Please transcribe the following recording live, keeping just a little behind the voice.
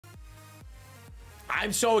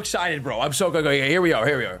I'm so excited, bro. I'm so good. Okay, here we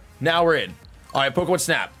are. Now we're in. All right, Pokemon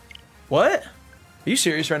Snap. What? Are you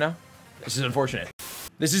serious right now? This is unfortunate.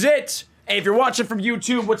 This is it. Hey, if you're watching from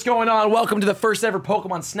YouTube, what's going on? Welcome to the first ever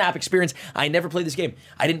Pokemon Snap experience. I never played this game.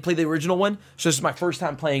 I didn't play the original one, so this is my first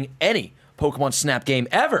time playing any Pokemon Snap game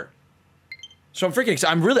ever. So I'm freaking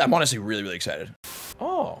excited. I'm honestly really excited.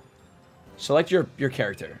 Oh. Select your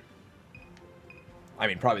character. I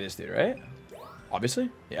mean, probably this dude, right? Obviously.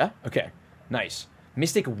 Yeah? Okay. Nice.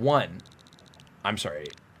 Mystic 1. I'm sorry.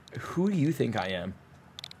 Who do you think I am?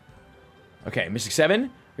 Okay, Mystic 7. You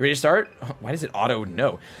ready to start? Why does it auto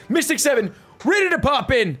no? Mystic 7, ready to pop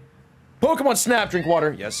in! Pokemon Snap, drink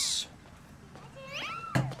water. Yes.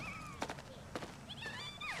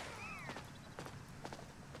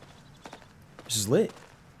 This is lit.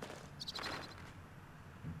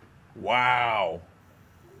 Wow.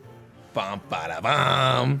 Bum, bada,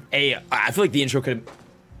 bum. Hey, I feel like the intro could.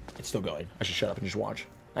 It's still going. I should shut up and just watch.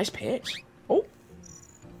 Nice pants. Oh.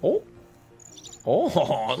 Oh.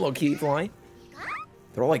 Oh, little kitty fly.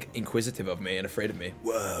 They're all like inquisitive of me and afraid of me.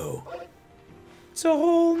 Whoa. It's a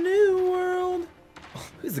whole new world. Oh,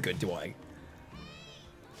 who's the good dog?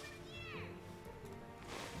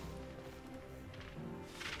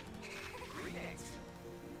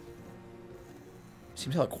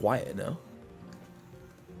 Seems hella quiet, no?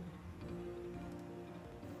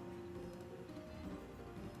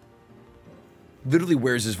 Literally,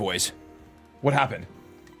 where's his voice? What happened?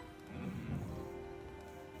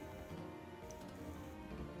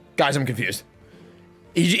 Guys, I'm confused.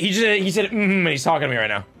 He said, and he's talking to me right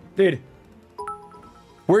now. Dude.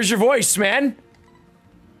 Where's your voice, man?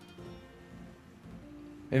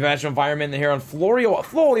 Natural environment here on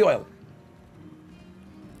Florioil.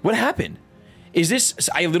 What happened? Is this...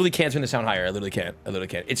 I literally can't turn the sound higher. I literally can't.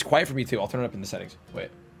 It's quiet for me, too. I'll turn it up in the settings. Wait.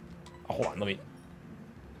 Oh, hold on. Let me...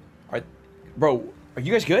 Alright. Bro, are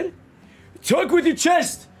you guys good? Talk with your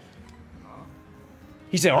chest!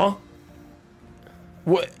 He said, huh?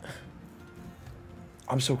 What?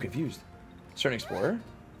 I'm so confused. Certain Explorer?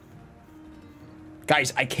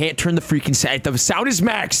 Guys, I can't turn the freaking sound. The sound is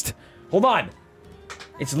maxed. Hold on.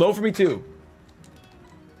 It's low for me, too.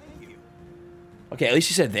 Okay, at least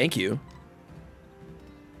he said thank you.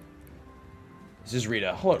 This is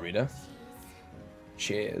Rita. Hello, Rita.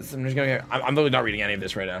 Cheers. I'm just gonna... I'm literally not reading any of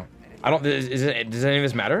this right now. I don't... does any of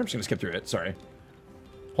this matter? I'm just gonna skip through it. Sorry.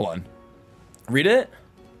 Hold on. Read it?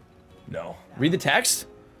 No. Read the text?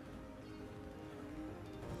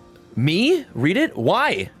 Me? Read it?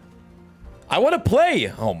 Why? I want to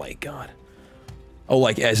play! Oh my god. Oh,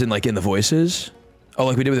 like, as in, like, in the voices? Oh,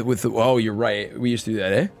 like we did with the... Oh, you're right. We used to do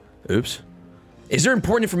that, eh? Oops. Is there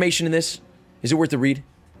important information in this? Is it worth the read?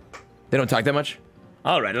 They don't talk that much?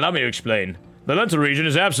 Alright, allow me to explain. The Lental region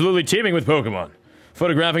is absolutely teeming with Pokemon.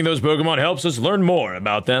 Photographing those Pokemon helps us learn more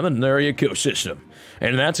about them and their ecosystem.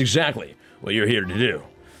 And that's exactly what you're here to do.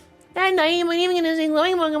 I'm not even gonna say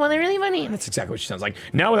glowing Pokemon, they're really funny. That's exactly what she sounds like.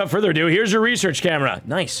 Now, without further ado, here's your research camera.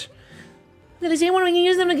 Nice. Did I say one we can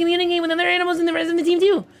use them to communicate with other animals and the rest of the team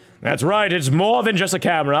too? That's right, it's more than just a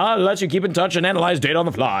camera. It lets you keep in touch and analyze data on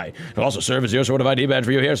the fly. It'll also serve as your sort of ID badge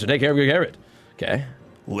for you here, so take care of your carrot. Okay.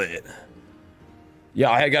 Lit.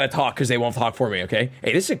 Yeah, I gotta talk because they won't talk for me, okay?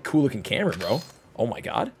 Hey, this is a cool looking camera, bro. Oh my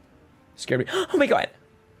god. Scared me. Oh my god.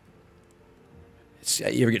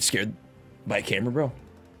 You ever get scared by a camera, bro?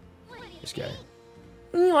 This guy.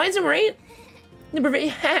 Why is it right? The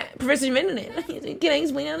Professor invented it. Can I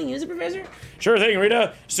explain how to use it, Professor? Sure thing,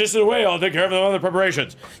 Rita. Assist it away, I'll take care of the other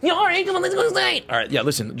preparations. Yeah, alright, come on, let's go inside. Alright, yeah,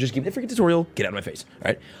 listen, just give me the freaking tutorial. Get out of my face,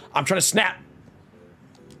 alright? I'm trying to snap.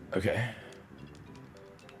 Okay.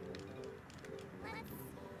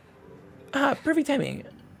 Perfect timing.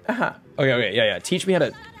 Okay, yeah. Teach me how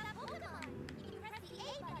to...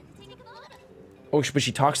 Oh, but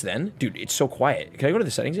she talks then? Dude, it's so quiet. Can I go to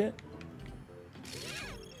the settings yet?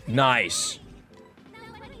 Nice.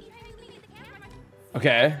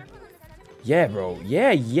 Okay. Yeah, bro.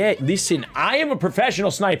 Yeah. Listen, I am a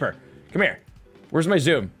professional sniper. Come here. Where's my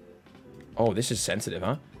zoom? Oh, this is sensitive,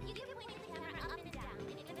 huh?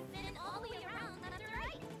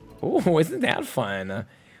 Oh, isn't that fun?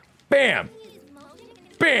 Bam!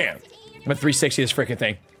 Bam! I'm gonna 360 this freaking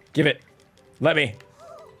thing. Give it. Let me.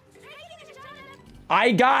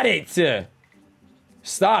 I got it!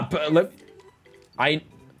 Stop. I'm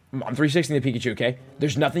 360 the Pikachu, okay?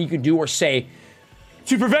 There's nothing you can do or say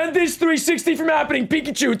to prevent this 360 from happening.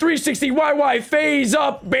 Pikachu, 360 YY, phase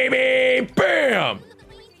up, baby! Bam!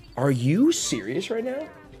 Are you serious right now?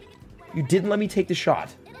 You didn't let me take the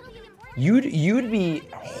shot. You'd be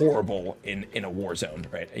horrible in a war zone,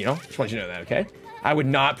 right? You know? Just want you to know that, okay? I would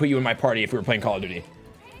not put you in my party if we were playing Call of Duty.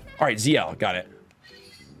 All right, ZL, got it.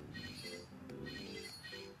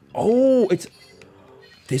 Oh, it's...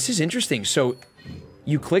 This is interesting. So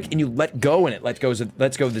you click and you let go and it lets go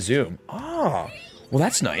of the zoom. Ah, well,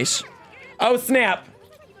 that's nice. Oh, snap.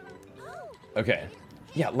 Okay.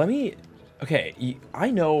 Yeah, let me... Okay, I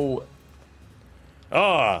know...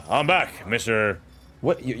 Ah, I'm back, Mr.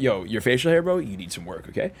 What? Yo, your facial hair, bro? You need some work,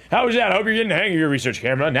 okay? How was that? I hope you're getting the hang of your research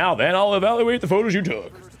camera. Now then, I'll evaluate the photos you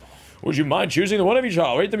took. Would you mind choosing the one of each?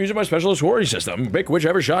 I'll rate them using my special scoring system. Pick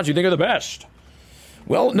whichever shots you think are the best.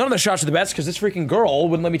 Well, none of the shots are the best because this freaking girl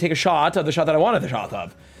wouldn't let me take a shot of the shot that I wanted the shot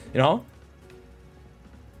of. You know?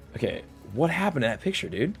 Okay, what happened to that picture,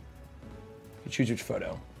 dude? You choose which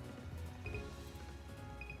photo.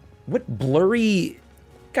 What blurry...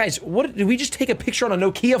 Guys, what did we just take a picture on a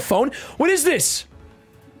Nokia phone? What is this?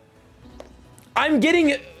 I'm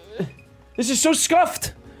getting... This is so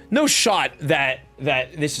scuffed. No shot that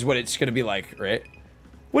this is what it's gonna be like, right?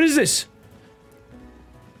 What is this?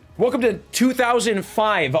 Welcome to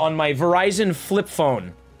 2005 on my Verizon flip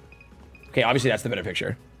phone. Okay, obviously that's the better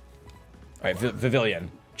picture. All right, Pavilion.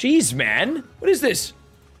 Jeez, man. What is this?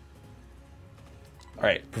 All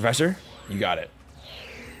right, Professor, you got it.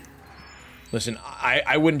 Listen,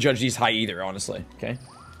 I wouldn't judge these high either, honestly, okay?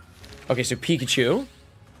 Okay, so Pikachu.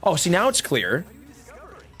 Oh, see, now it's clear.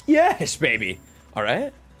 Yes, baby. All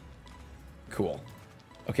right. Cool.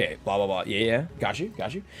 Okay, blah, blah, blah. Yeah, got you.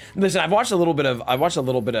 Listen, I've watched a little bit of,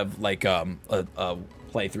 like,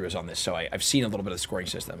 playthroughs on this, so I've seen a little bit of the scoring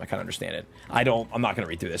system. I kind of understand it. I'm not gonna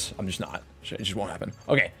read through this. I'm just not. It just won't happen.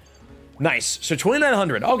 Okay. Nice. So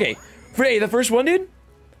 2,900. Okay. Hey, the first one, dude?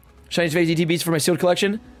 Shiny Phase ET Beats for my sealed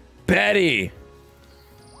collection. Betty.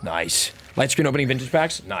 Nice. Light screen opening vintage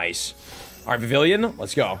packs. Nice. All right, Pavilion.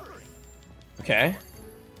 Let's go. Okay.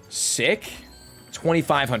 Sick.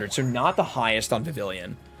 2,500. So not the highest on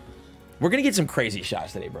Pavilion. We're gonna get some crazy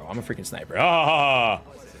shots today, bro. I'm a freaking sniper. Ah.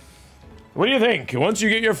 What do you think? Once you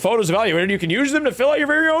get your photos evaluated, you can use them to fill out your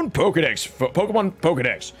very own Pokedex. Pokemon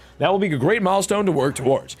Pokedex. That will be a great milestone to work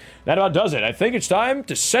towards. That about does it. I think it's time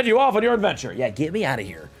to set you off on your adventure. Yeah, get me out of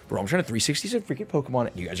here. Bro, I'm trying to 360 some freaking Pokemon,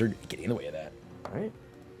 and you guys are getting in the way of that. All right?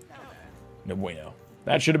 No bueno.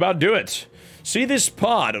 That should about do it. See this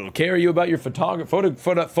pod. It'll carry you about your photography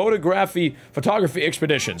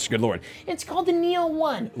expeditions. Good lord. It's called the Neo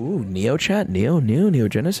 1. Ooh, Neo Chat, Neo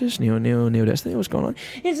Genesis, Neo Destiny. What's going on?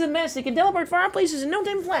 It's the best. It can teleport far places in no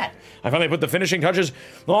time flat. I finally put the finishing touches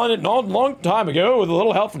on it a long time ago with a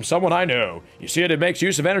little help from someone I know. You see it makes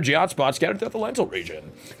use of energy hotspots scattered throughout the Lental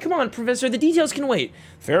region. Come on, Professor. The details can wait.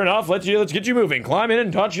 Fair enough. Let's get you moving. Climb in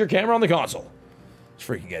and touch your camera on the console. Let's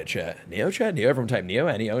freaking get it, chat. Neo Chat, Neo. Everyone type Neo,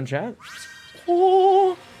 N-E-O in chat.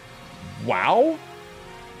 Oh, wow.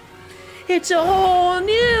 It's a whole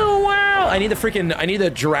new world. I need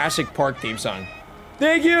the Jurassic Park theme song.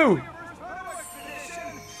 Thank you.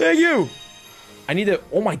 I need the,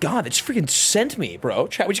 oh my god, it just freaking sent me, bro.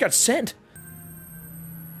 Chat, we just got sent.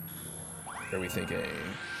 What are we thinking?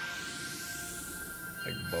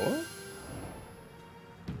 Like boa?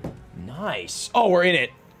 Nice. Oh, we're in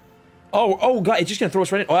it. Oh god, it's just gonna throw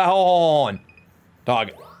us right in. Oh, hold on.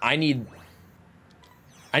 Dog, I need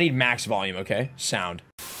max volume, okay? Sound.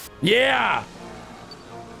 Yeah!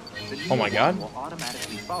 Oh my god. Will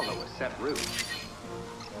automatically follow a set route.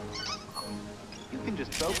 You can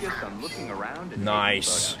just focus on looking around and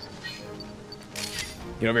nice.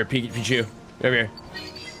 Get over here, Pichu. Get over here.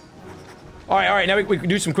 Alright, now we can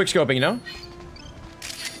do some quick scoping, you know?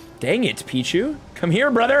 Dang it, Pichu. Come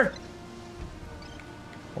here, brother!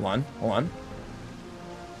 Hold on.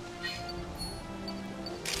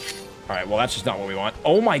 Alright, well that's just not what we want.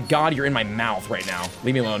 Oh my god, you're in my mouth right now.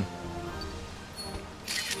 Leave me alone.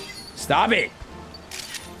 Stop it!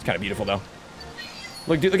 It's kind of beautiful, though.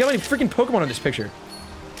 Look, dude, look how many freaking Pokemon in this picture.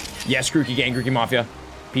 Yes, Grookey Gang, Grookey Mafia.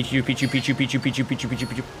 Pichu.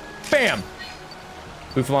 Bam!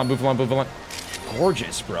 Bouffalant.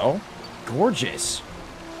 Gorgeous, bro. Gorgeous. I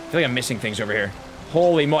feel like I'm missing things over here.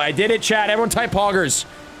 Holy moly, I did it, chat. Everyone type Poggers.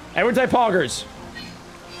 Did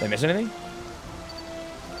I miss anything?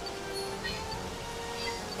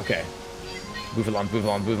 Okay. Bouffalant.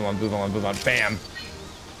 Bam.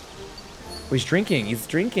 Oh, he's drinking.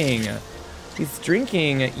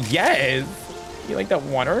 Yes. You like that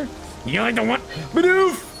water?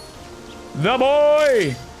 Bidoof! The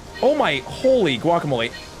boy! Oh my, holy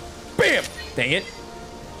guacamole. Bam! Dang it.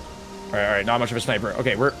 Alright, not much of a sniper.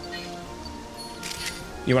 Okay,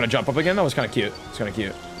 you want to jump up again? That was kind of cute.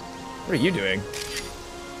 What are you doing?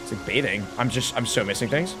 It's like bathing. I'm so missing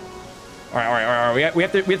things. Alright. We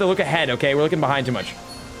have to look ahead, okay? We're looking behind too much.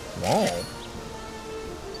 Whoa.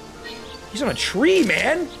 He's on a tree,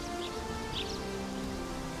 man!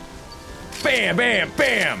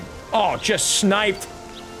 Bam! Oh, just sniped.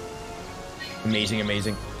 Amazing,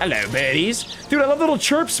 amazing. Hello, buddies. Dude, I love little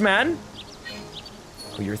chirps, man.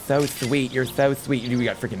 Oh, you're so sweet. You're so sweet. Dude, we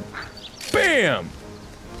got freaking... Bam!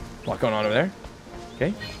 What going on over there?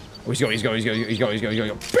 Okay. Oh, he's going.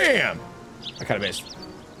 Bam! I kind of missed.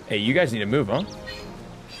 Hey, you guys need to move, huh?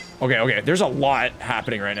 Okay, okay. There's a lot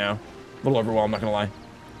happening right now. A little overwhelmed, not gonna lie.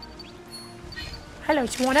 Hello,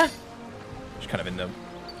 Swanna. Just kind of in the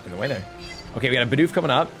way there. Okay, we got a Bidoof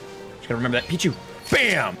coming up. Just gotta remember that. Pichu.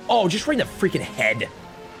 Bam! Oh, just right in the freaking head.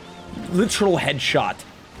 Literal headshot.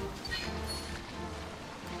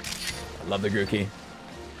 I love the Grookey.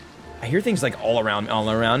 I hear things like all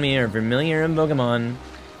around me are familiar in Pokemon.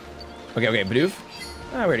 Okay, okay, Bidoof.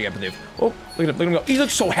 Ah, we already got Bidoof. Oh, look at him go. He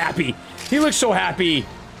looks so happy. He looks so happy.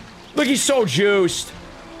 Look, he's so juiced.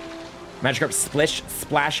 Magikarp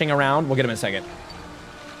splashing around. We'll get him in a second.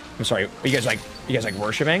 I'm sorry. Are you guys like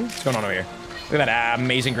worshiping? What's going on over here? Look at that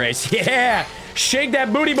amazing grace. Yeah! Shake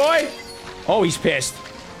that booty, boy! Oh, he's pissed.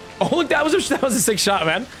 Oh, look, that was a sick shot,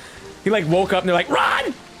 man. He like woke up and they're like,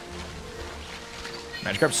 run!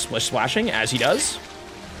 Magikarp splashing as he does.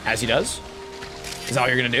 As he does. Is that all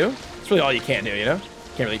you're gonna do? It's really all you can do, you know?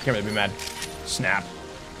 Can't really be mad. Snap.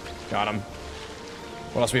 Got him.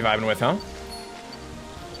 What else are we vibing with, huh?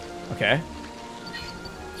 Okay.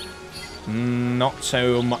 Not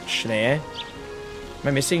so much there. Am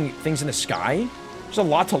I missing things in the sky? There's a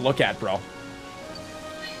lot to look at, bro.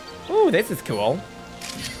 Ooh, this is cool.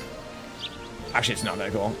 Actually, it's not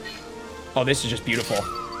that cool. Oh, this is just beautiful.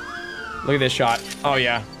 Look at this shot. Oh,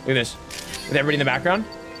 yeah. Look at this. With everybody in the background.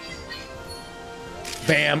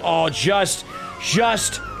 Bam. Oh, just.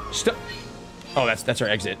 Oh, that's our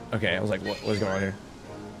exit. Okay, I was like, what is going on here?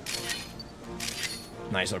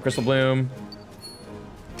 Nice little Crystal Bloom.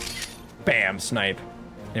 Bam, snipe.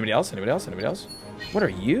 Anybody else? Anybody else? Anybody else? What are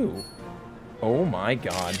you? Oh my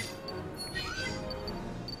god.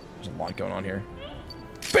 There's a lot going on here.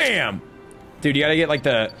 Bam! Dude, you gotta get like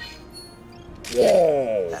the...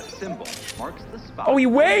 Whoa! That symbol marks the spot. Oh, he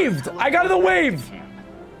waved! I got the wave!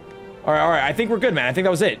 Alright, I think we're good, man. I think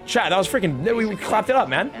that was it. Chat, that was freaking... We clapped it up,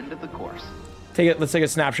 man. End of the course. Let's take a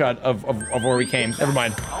snapshot of where we came. Never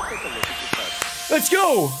mind. Let's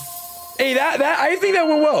go! Hey, I think that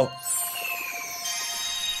went well.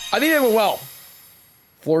 I think that went well.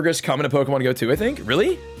 Florges coming to Pokemon Go 2, I think.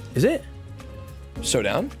 Really? Is it? So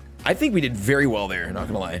down? I think we did very well there, not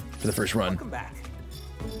gonna lie, for the first run. Welcome back.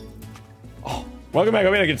 Oh, welcome back.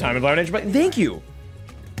 I had a good time in Flower Nature, but thank you.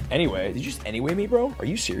 Anyway, did you just anyway me, bro? Are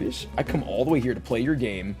you serious? I come all the way here to play your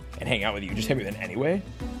game and hang out with you. Just hit me with an anyway?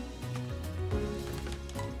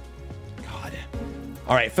 God.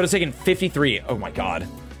 All right, for a second, 53. Oh my God.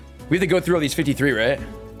 We have to go through all these 53, right?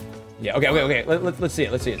 Yeah, okay. Let's see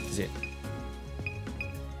it.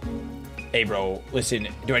 Hey, bro, listen,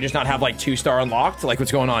 do I just not have like 2-star unlocked? Like,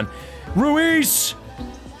 what's going on? Ruiz!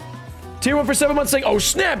 Tier 1 for 7 months saying, oh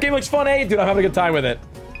snap, game looks fun, eh? Dude, I'm having a good time with it.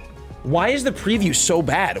 Why is the preview so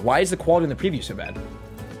bad? Why is the quality in the preview so bad?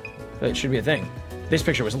 It should be a thing. This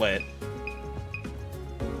picture was lit.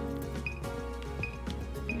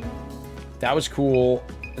 That was cool.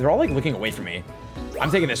 They're all like looking away from me.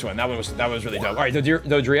 I'm taking this one. That was really dope. All right,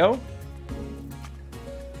 Dodrio.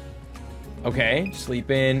 Okay, sleep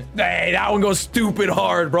in. Hey, that one goes stupid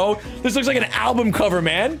hard, bro. This looks like an album cover,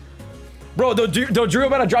 man. Bro, Dodrio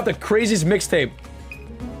about to drop the craziest mixtape.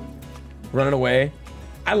 Running away.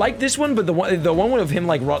 I like this one, but the one of him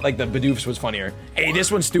like the Bidoofs was funnier. Hey,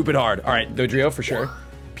 this one's stupid hard. All right, Dodrio for sure.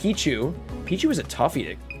 Pichu. Pichu is a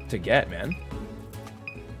toughie to get, man.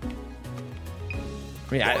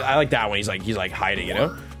 I mean, I like that one. He's like hiding, you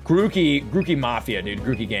know. Grookey Mafia, dude.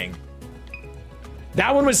 Grookey gang.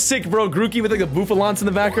 That one was sick, bro. Grookey with like the Bouffalance in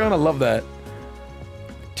the background. I love that.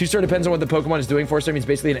 2-star depends on what the Pokemon is doing. 4-star means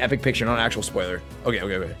basically an epic picture, not an actual spoiler. Okay.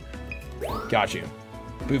 Got you.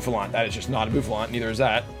 Bouffalant. That is just not a Bouffalant. Neither is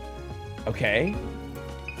that. Okay.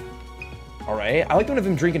 All right. I like the one of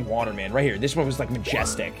him drinking water, man. Right here. This one was like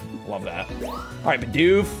majestic. Love that. All right,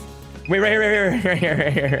 Bidoof. Wait, right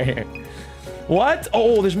here. What?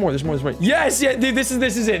 Oh, there's more. Yes, yeah, dude, this is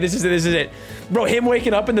it. Bro, him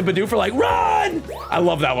waking up and the Bidoof are like, run! I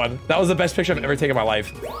love that one. That was the best picture I've ever taken in my life.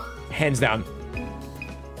 Hands down.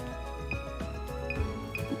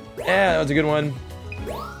 Yeah, that was a good one.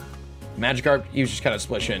 Magikarp, he was just kind of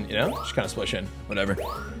splishing, you know? Just kind of splishing. Whatever.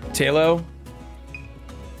 Tailo.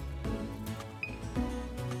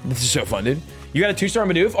 This is so fun, dude. You got a 2-star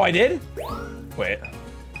Bidoof? Oh, I did? Wait.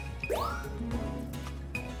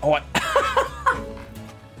 Oh,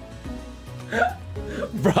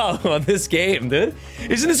 Bro, this game, dude.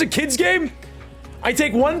 Isn't this a kid's game? I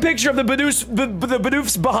take one picture of the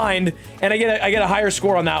Bidoofs behind, and I get a higher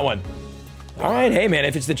score on that one. All right, hey man,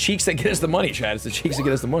 if it's the cheeks that get us the money, Chad, it's the cheeks that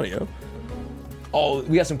get us the money, yo. Oh,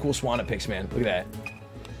 we got some cool Swanna picks, man. Look at that.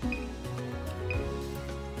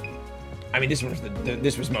 I mean, this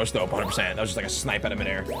was most dope, 100%. That was just like a snipe out of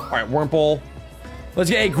midair. All right, Wurmple. Let's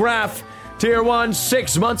get a graph. Tier 1,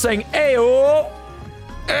 6 months saying, ayo.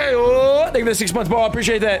 Ayo. Thank you for the 6 months, bro. I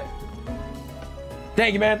appreciate that.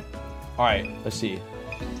 Thank you, man. All right, let's see.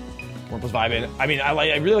 Wurmple's vibing. I mean, I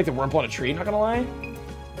really like the Wurmple on a tree, not gonna lie.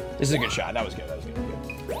 This is a good shot. That was good. That was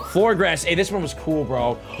good. Floor grass. Hey, this one was cool,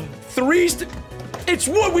 bro. It's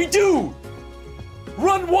what we do.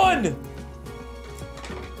 Run 1.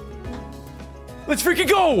 Let's freaking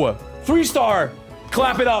go. 3-star.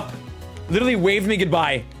 Clap it up. Literally waved me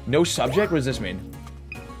goodbye. No subject? What does this mean?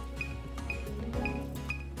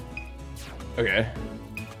 Okay.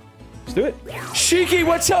 Let's do it. Shiki,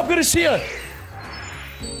 what's up? Good to see you.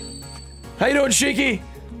 How you doing, Shiki?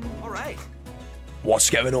 All right. What's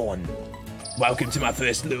going on? Welcome to my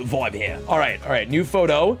first little vibe here. All right. New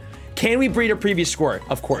photo. Can we beat our previous score?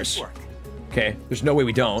 Of course. Okay, there's no way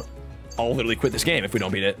we don't. I'll literally quit this game if we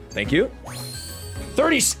don't beat it. Thank you.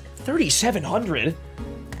 3,700?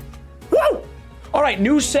 Woo! All right,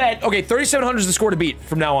 new set. Okay, 3,700 is the score to beat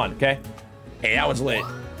from now on, okay? Hey, that one's lit.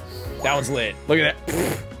 That one's lit. Look at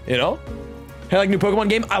that. You know? Hey, like new Pokemon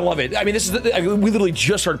game? I love it. I mean, we literally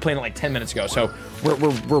just started playing it like 10 minutes ago, so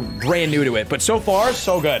we're brand new to it. But so far,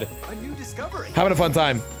 so good. A new discovery. Having a fun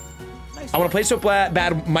time. I want to play so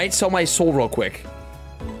bad, might sell my soul real quick.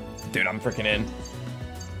 Dude, I'm freaking in.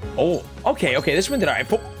 Oh, okay, this one did all right.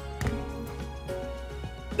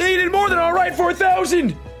 They did more than all right,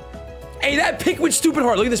 4,000. Hey, that pick went stupid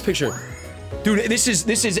hard. Look at this picture. Dude, this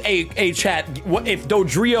is a chat. What if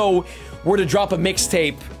Dodrio were to drop a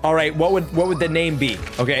mixtape? All right, what would the name be?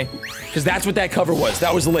 Okay, because that's what that cover was.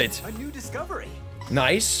 That was lit. A new discovery.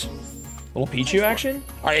 Nice. Little Pichu action.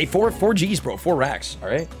 All right, 4 G's, bro. 4 racks. All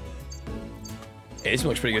right. Hey, this one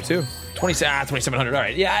looks pretty good too. 2,700. All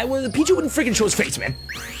right. Yeah, well, Pichu wouldn't freaking show his face, man.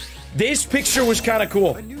 This picture was kind of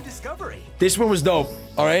cool. A new discovery. This one was dope.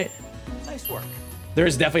 All right. Nice work. There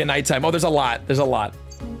is definitely a nighttime. Oh, there's a lot. There's a lot.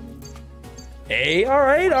 Hey, all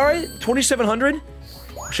right. 2,700.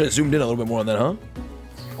 Should have zoomed in a little bit more on that, huh?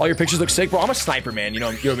 All your pictures look sick, bro. I'm a sniper, man. You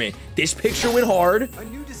know what I mean? This picture went hard. A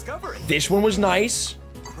new discovery. This one was nice.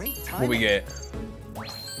 Great time. What we get?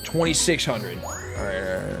 2,600. All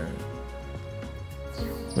right.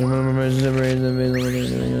 Which is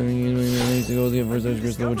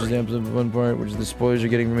the fun part, which is the spoilers you're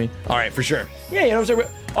getting from me. All right, for sure. Yeah, you know what I'm saying?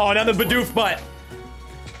 Oh, now the Bidoof butt.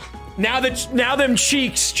 Now them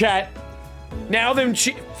cheeks, chat. Now them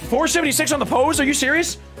 476 on the pose. Are you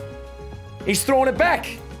serious? He's throwing it back.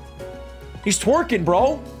 He's twerking,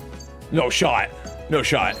 bro. No shot. No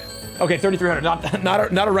shot. Okay, 3,300.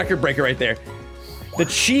 Not a record breaker right there. The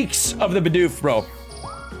cheeks of the Bidoof, bro.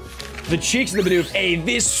 The cheeks of the Bidoof. Hey,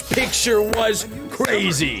 this picture was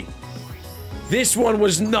crazy. This one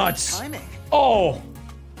was nuts. Oh.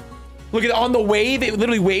 Look at it on the wave. It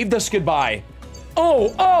literally waved us goodbye.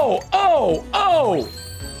 Oh.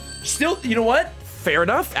 Still, you know what? Fair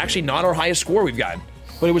enough. Actually, not our highest score we've gotten.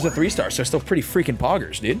 But it was a 3-star, so still pretty freaking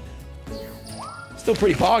poggers, dude. Still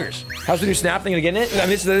pretty poggers. How's the new Snap thing gonna get in it? I mean,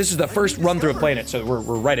 this is the first run through of playing it, so we're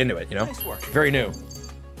right into it, you know? Very new.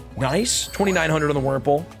 Nice. 2,900 on the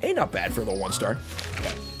Wurmple. Ain't not bad for a little 1-star.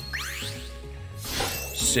 Okay.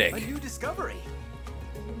 Sick. A new discovery.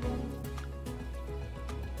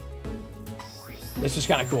 This is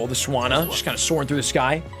kind of cool. The Swanna just kind of soaring through the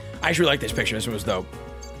sky. I actually like this picture. This one was dope.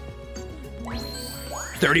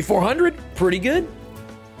 3,400. Pretty good.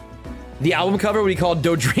 The album cover would be called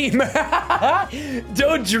Do Dreamer.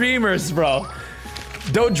 Do Dreamers, bro.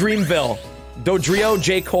 Do Dreamville. Dodrio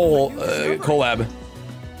J. Cole collab.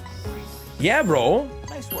 Yeah, bro.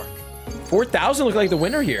 Nice work. 4,000 look like the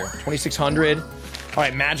winner here. 2,600. All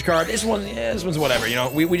right, Magikarp. This one's whatever. You know,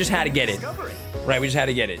 we just had to get it. Right, we just had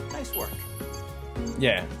to get it. Nice work.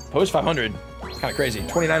 Yeah. Post 500. Kind of crazy.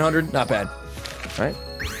 2,900. Not bad. All right.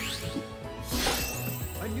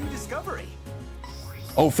 A new discovery.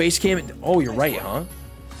 Oh, face cam. Oh, you're right, huh?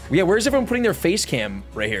 Yeah, where's everyone putting their face cam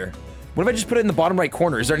right here? What if I just put it in the bottom right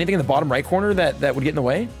corner? Is there anything in the bottom right corner that would get in the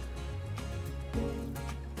way?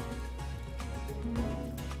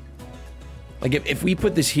 Like, if we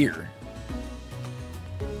put this here.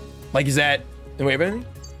 Like, is that the way of anything?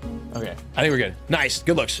 Okay, I think we're good. Nice,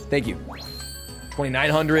 good looks. Thank you.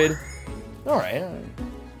 2,900. All right.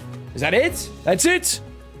 Is that it? That's it?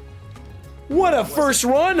 What a first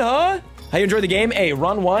run, huh? How you enjoyed the game? Hey,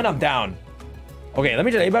 run 1, I'm down. Okay, let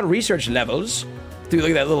me tell you about research levels. Dude,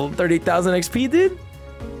 look at that little 30,000 XP, dude.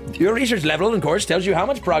 Your research level, of course, tells you how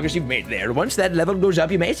much progress you've made there. Once that level goes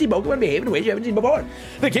up, you may see Pokemon behave in ways you haven't seen before.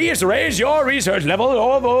 The key is to raise your research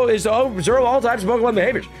level is to observe all types of Pokemon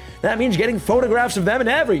behaviors. That means getting photographs of them in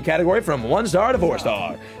every category from 1 star to 4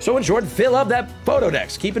 star. So in short, fill up that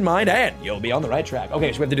Photodex. Keep in mind, and you'll be on the right track.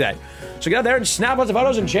 Okay, so we have to do that. So get out there and snap lots of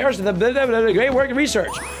photos and share the great work and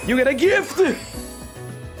research. You get a gift.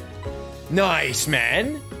 Nice,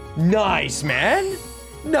 man. Nice, man.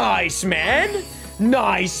 Nice, man.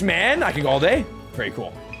 Nice, man. I can go all day. Very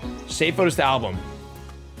cool. Save photos to album.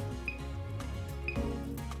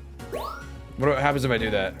 What happens if I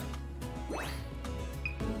do that?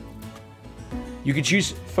 You can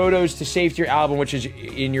choose photos to save to your album, which is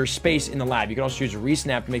in your space in the lab. You can also choose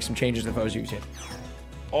Resnap to make some changes to the photos you can.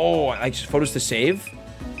 Oh, I like photos to save.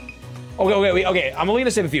 Okay. I'm only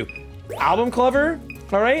gonna save a few. Album cover.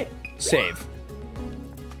 All right. Save.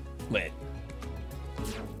 Lit.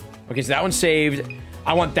 Okay, so that one's saved.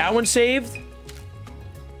 I want that one saved.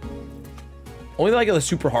 Only like the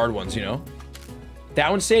super hard ones, you know? That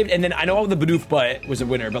one's saved, and then I know the Bidoof Butt was a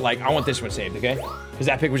winner, but like, I want this one saved, okay? Because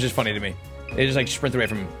that pic was just funny to me. They just like sprint away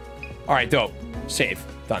from... All right, dope. Save.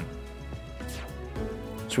 Done.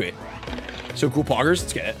 Sweet. So cool poggers.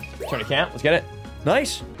 Let's get it. Turn a cam. Let's get it.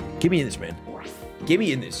 Nice. Get me in this, man. Get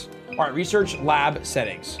me in this. All right, research lab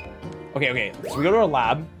settings. Okay. So we go to our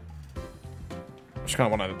lab. I just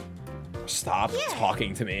kind of want to stop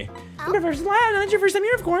talking to me. Professor's lab, that's your first time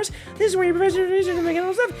here, of course. This is where your professor research and making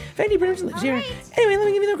all stuff. Fanny pretty much lives here. Anyway, let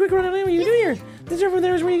me give you a quick rundown of what you do here. The server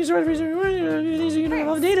there is where you can sort of research, you can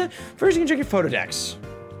all the data. First, you can check your Photodex.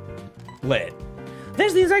 Lit.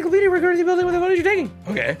 There's the encyclopedia recording the building with the photos you're taking.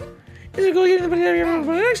 Okay. This is cool, getting the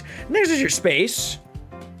Photodex. Next is your space.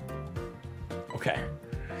 Okay.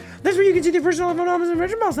 That's where you can see the personal photo albums and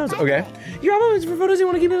retro milestones. Okay. Your album is for photos you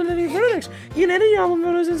want to keep in your Photodex. You can edit your album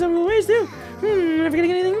photos in several ways too. Am I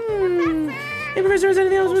forgetting anything? Hey, Professor, is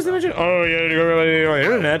anything else to mention? Oh, yeah,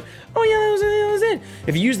 internet. Oh, yeah, that was it.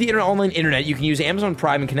 If you use the online internet, you can use Amazon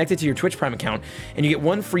Prime and connect it to your Twitch Prime account, and you get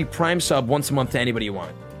 1 free Prime sub once a month to anybody you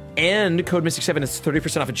want. And code Mystic7 is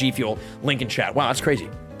 30% off of G Fuel. Link in chat. Wow, that's crazy.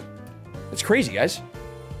 That's crazy, guys.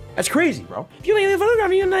 That's crazy, bro. If you like the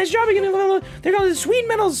photography, you do a nice job. You can they're called the sweet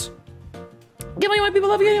medals. Give me why people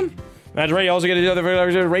love you. That's right. You also get to do other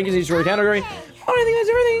rankings each sort of category. Oh, I think that's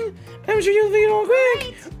everything. I'm sure you'll figure it all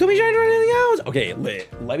quick. Don't be shy to run anything else. Okay, lit.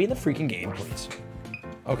 Let me in the freaking game, please.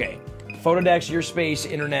 Okay. Photodex, your space,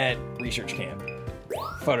 internet, research camp.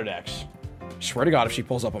 Photodex. Swear to God, if she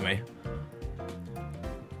pulls up on me.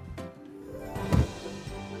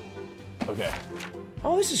 Okay.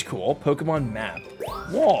 Oh, this is cool. Pokemon map.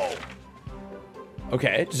 Whoa.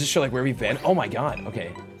 Okay. Does this show like where we've been? Oh my God.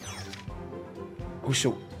 Okay. Oh,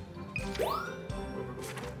 so.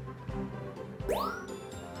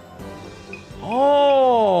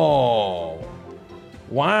 Oh.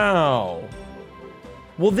 Wow.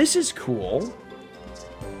 Well, this is cool.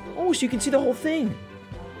 Oh, so you can see the whole thing.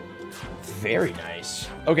 Very nice.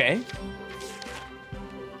 Okay.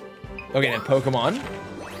 Okay, then Pokemon.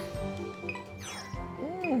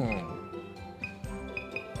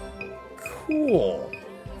 Cool.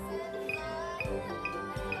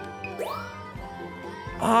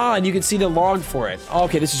 Ah, and you can see the log for it.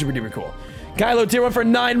 Okay, this is super duper cool. Kylo, tier 1 for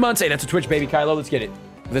 9 months. Hey, that's a Twitch, baby. Kylo, let's get it.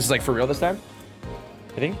 This is like for real this time?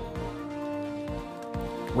 I think.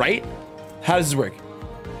 Right? How does this work?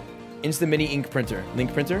 Instant Mini ink printer.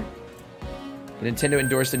 Link printer? Nintendo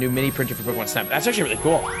endorsed a new mini printer for Pokemon Snap. That's actually really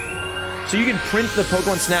cool. So you can print the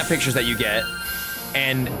Pokemon Snap pictures that you get,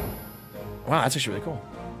 and... Wow, that's actually really cool.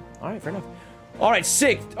 All right, fair enough. All right,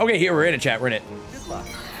 sick. Okay, here, we're in it, chat. We're in it. Good luck.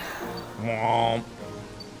 Womp.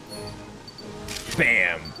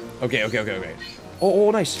 Bam. Okay.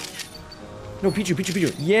 Oh, nice. No,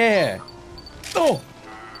 Pichu. Yeah. Oh.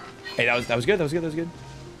 Hey, that was good. Yeah, that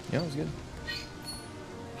was good.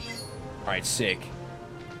 All right, sick.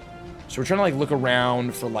 So we're trying to like look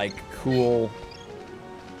around for like cool,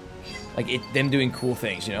 like them doing cool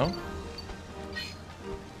things, you know?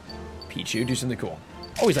 Pichu, do something cool.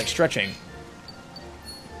 Oh, he's like stretching.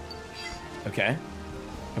 Okay.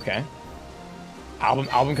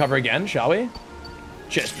 Album cover again, shall we?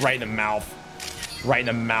 Just right in the mouth.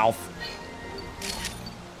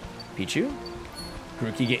 Pichu?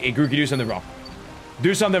 Grookey,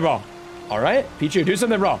 do something, bro. All right, Pichu, do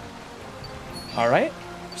something, bro. All right,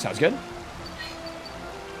 sounds good.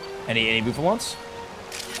 Any Bouffalants?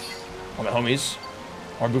 All my homies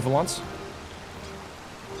are Bouffalants.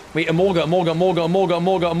 Wait, Emolga.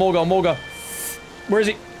 Where is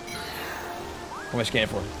he? What am I scanning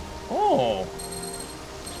for? Oh.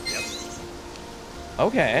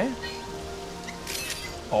 Okay.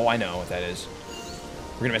 Oh, I know what that is.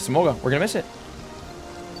 We're gonna miss the Molga. We're gonna miss it.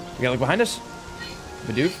 We gotta look behind us.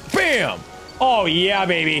 Bidoof. Bam! Oh, yeah,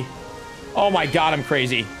 baby. Oh, my God, I'm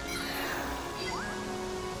crazy.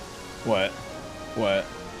 What? What?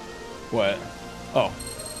 What? Oh.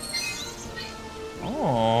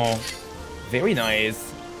 Oh. Very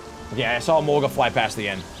nice. Okay, I saw a Molga fly past the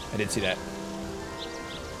end. I did see that.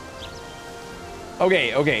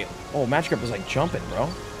 Okay, okay. Oh, Magikarp was like jumping, bro.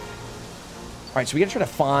 All right, so we gotta try to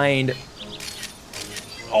find...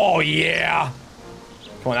 Oh, yeah.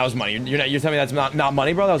 Come on, that was money. You're telling me that's not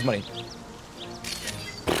money, bro? That was money.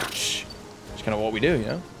 It's kind of what we do, you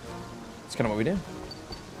know? It's kind of what we do.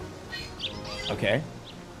 Okay.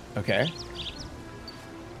 Okay.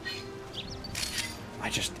 I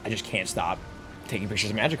just can't stop taking pictures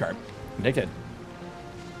of Magikarp. I'm addicted.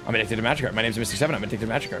 I'm addicted to Magikarp. My name's Mystic7. I'm addicted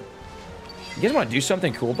to Magikarp. You guys want to do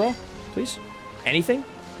something cool, bro? Please? Anything?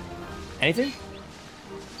 Anything?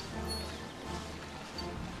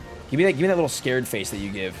 Give me that little scared face that you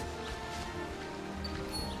give.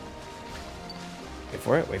 Wait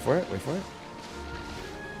for it, wait for it, wait for it.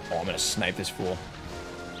 Oh, I'm gonna snipe this fool.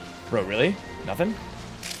 Bro, really? Nothing?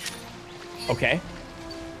 Okay.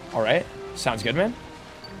 Alright. Sounds good, man.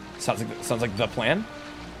 Sounds like the plan.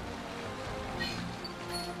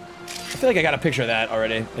 I feel like I got a picture of that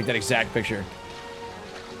already. Like that exact picture.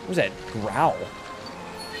 What was that? Growl.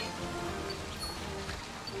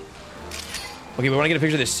 Okay, we want to get a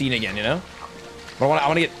picture of this scene again, you know? But I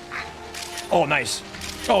want to get... Oh, nice.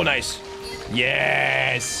 Oh, nice.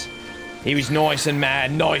 Yes! He was nice and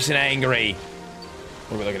mad, nice and angry.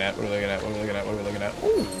 What are we looking at? What are we looking at? What are we looking at? What are we looking at?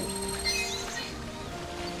 Ooh.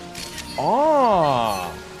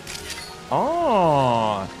 Ah.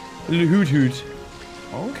 Ah. Little hoot hoot.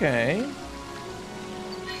 Okay.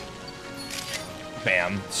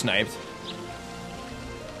 Bam. Sniped.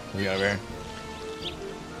 What do we got over here?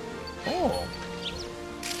 Oh.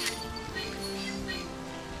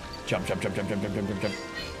 Jump, jump, jump, jump, jump, jump, jump, jump, jump.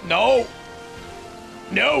 No!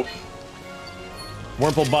 No!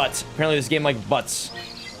 Wurmple butts. Apparently this game likes butts.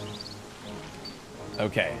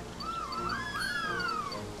 Okay.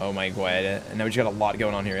 Oh my god. And now we just got a lot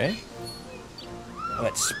going on here, eh? Oh,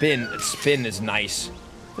 that spin is nice.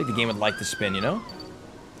 I think the game would like the spin, you know?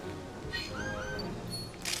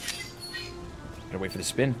 Gotta wait for the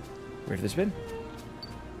spin. Wait for the spin.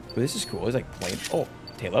 Oh, this is cool. It's like plain. Oh,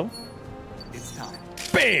 Tailo. It's time.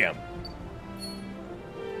 Bam!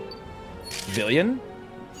 Villian.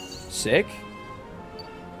 Sick.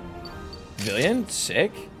 Villian.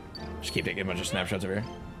 Sick. Just keep taking a bunch of snapshots over here.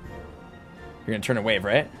 You're gonna turn a wave,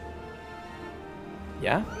 right?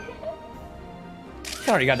 Yeah? I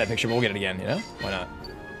already got that picture, but we'll get it again, you know? Why not?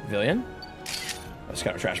 Villian. That's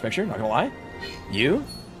kind of a trash picture, not gonna lie. You.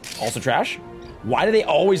 Also trash. Why do they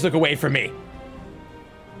always look away from me?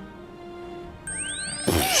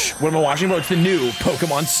 What am I watching, bro? It's the new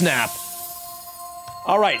Pokemon Snap.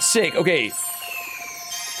 Alright, sick. Okay.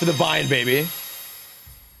 To the bind, baby.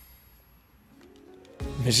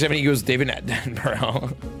 Mr. equals David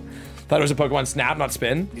Attenborough. Thought it was a Pokemon Snap, not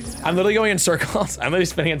spin. I'm literally going in circles. I'm literally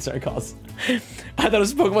spinning in circles. I thought it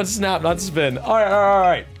was a Pokemon Snap, not spin. Alright,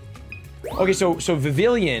 alright, alright. Okay, so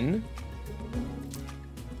Vivillon.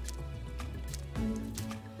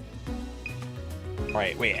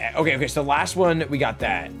 Alright, wait. Okay, so the last one, we got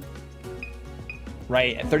that.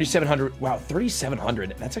 Right, at 3,700. Wow,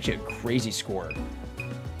 3,700. That's actually a crazy score.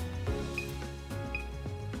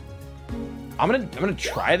 I'm gonna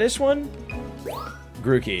try this one.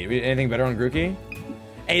 Grookey. Anything better on Grookey?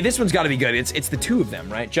 Hey, this one's got to be good. It's the two of them,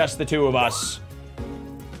 right? Just the two of us.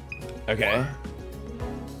 Okay.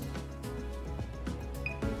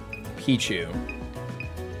 Pichu.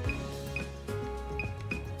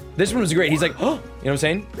 This one was great. He's like, oh, you know what I'm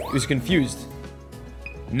saying? He was confused.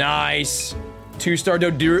 Nice. 2-star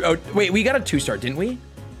Doduru. Oh, wait, we got a 2-star, didn't we?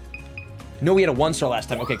 No, we had a 1-star last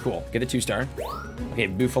time. Okay, cool. Get the 2-star. Okay,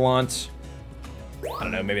 Buffalant. I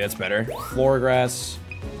don't know, maybe that's better. Florigrass.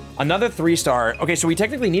 Another 3-star. Okay, so we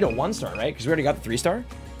technically need a 1-star, right? Because we already got the 3-star.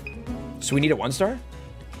 So we need a 1-star?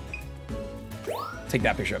 Take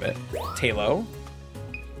that picture of it. Tailo.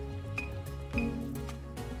 I mean,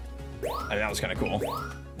 that was kind of cool.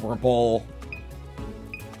 Wurmple.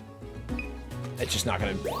 It's just not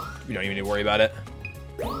gonna... We don't even need to worry about it.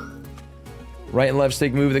 Right and left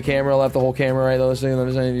stick, move the camera. Left the whole camera. Right, left stick,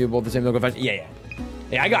 left side, view both the same. Don't go fast. Yeah, yeah.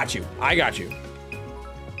 Yeah, I got you. I got you.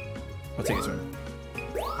 I'll take this one.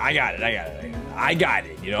 I got it. I got it. I got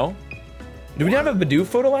it, you know? Did we not have a Bidoof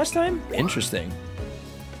photo last time? Interesting.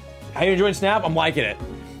 How you enjoying Snap? I'm liking it.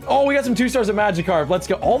 Oh, we got some 2-stars at Magikarp. Let's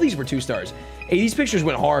go. All these were 2-stars. Hey, these pictures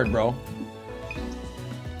went hard, bro.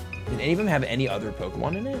 Did any of them have any other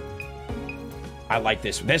Pokemon in it? I like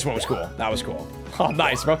this. This one was cool. That was cool. Oh,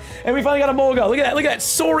 nice, bro. And we finally got a Molga. Look at that. Look at that.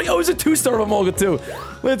 Sorry. Oh, it's a 2-star of a Molga, too.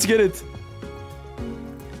 Let's get it.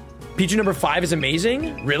 Pichu number 5 is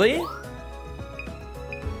amazing. Really?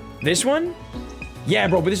 This one? Yeah,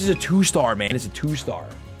 bro, but this is a 2-star, man. It's a 2-star.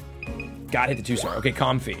 Gotta hit the 2-star. Okay,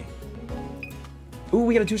 Comfy. Ooh,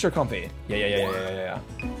 we got a 2-star Comfy. Yeah.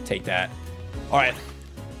 Take that. All right.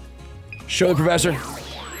 Show the professor.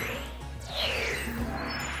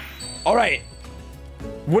 All right.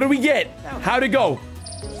 What do we get? How'd it go?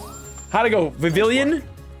 How'd it go? Pavilion?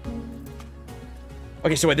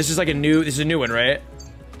 Okay, so wait, this is a new one, right?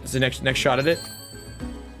 This is the next shot at it.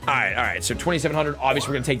 All right. So 2,700. Obviously,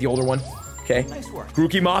 we're gonna take the older one. Okay. Nice work.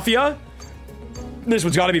 Grookey Mafia. This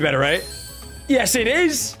one's gotta be better, right? Yes, it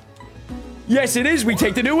is. Yes, it is. We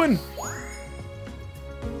take the new one.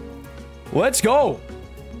 Let's go.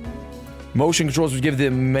 Motion controls would give the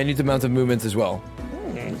minute amount of movement as well.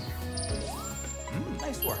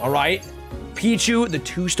 Nice work. All right. Pichu, the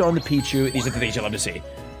 2-star on the Pichu. These are the things you love to see.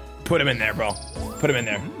 Put him in there, bro. Put him in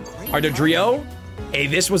there. Our Dodrio. Hey,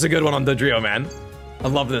 this was a good one on Dodrio, man. I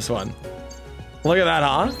love this one. Look at that,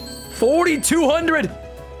 huh? 4,200.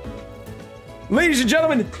 Ladies and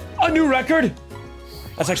gentlemen, a new record.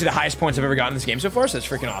 That's actually the highest points I've ever gotten in this game so far, so that's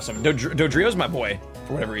freaking awesome. Dodrio's my boy,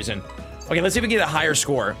 for whatever reason. Okay, let's see if we can get a higher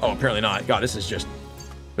score. Oh, apparently not. God, this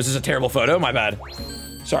is a terrible photo. My bad.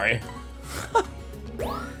 Sorry.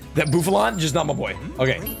 That Bouffalon, just not my boy.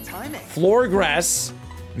 Okay. Great timing. Floor Grass.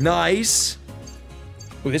 Nice.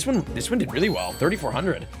 Ooh, this one did really well.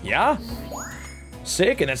 3,400. Yeah.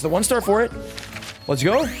 Sick, and that's the 1-star for it. Let's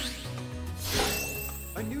go.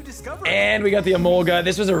 A new discovery. And we got the Emolga.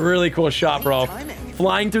 This was a really cool shot, bro. Timing.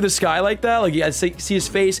 Flying through the sky like that. Like, you guys see his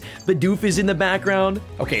face. Bidoof is in the background.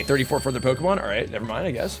 Okay, 34 further Pokemon. All right, never mind,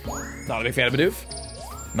 I guess. Not a big fan of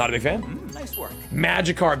Bidoof. Not a big fan. Nice work.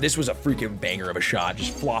 Magikarp. This was a freaking banger of a shot.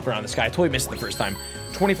 Just flop around the sky. I totally missed it the first time.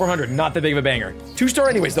 2,400. Not that big of a banger. 2-star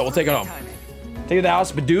anyways, though. We'll take it home. Timing. Take it to the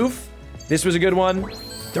house. Bidoof. This was a good one.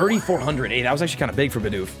 3,400. Hey, that was actually kind of big for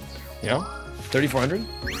Bidoof. You know? 3,400.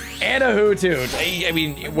 And a Hoothoot. I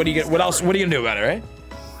mean, what else? What are you gonna do about it, right?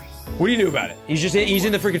 What do you do about it? He's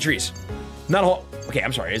in the freaking trees. Not a whole. Okay,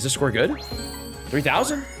 I'm sorry. Is this score good?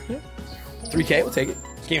 3,000? Yeah. 3K. We'll take it.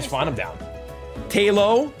 This game's fun. I'm down.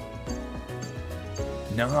 Talo.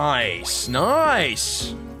 Nice.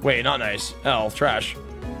 Nice. Wait, not nice. L. Trash.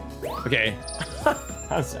 Okay.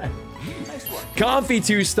 I'm sorry. Nice work. Comfy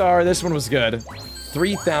 2-star. This one was good.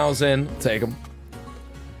 3,000. Take them.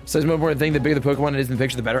 Says more important thing, the bigger the Pokemon it is in the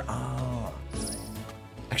picture, the better. Oh.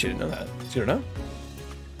 Actually, I didn't know that. It's good to know.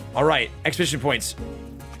 All right. Expedition points.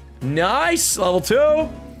 Nice. Level 2. Oh,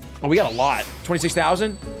 we got a lot.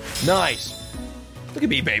 26,000. Nice. Look at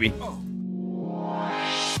me, baby.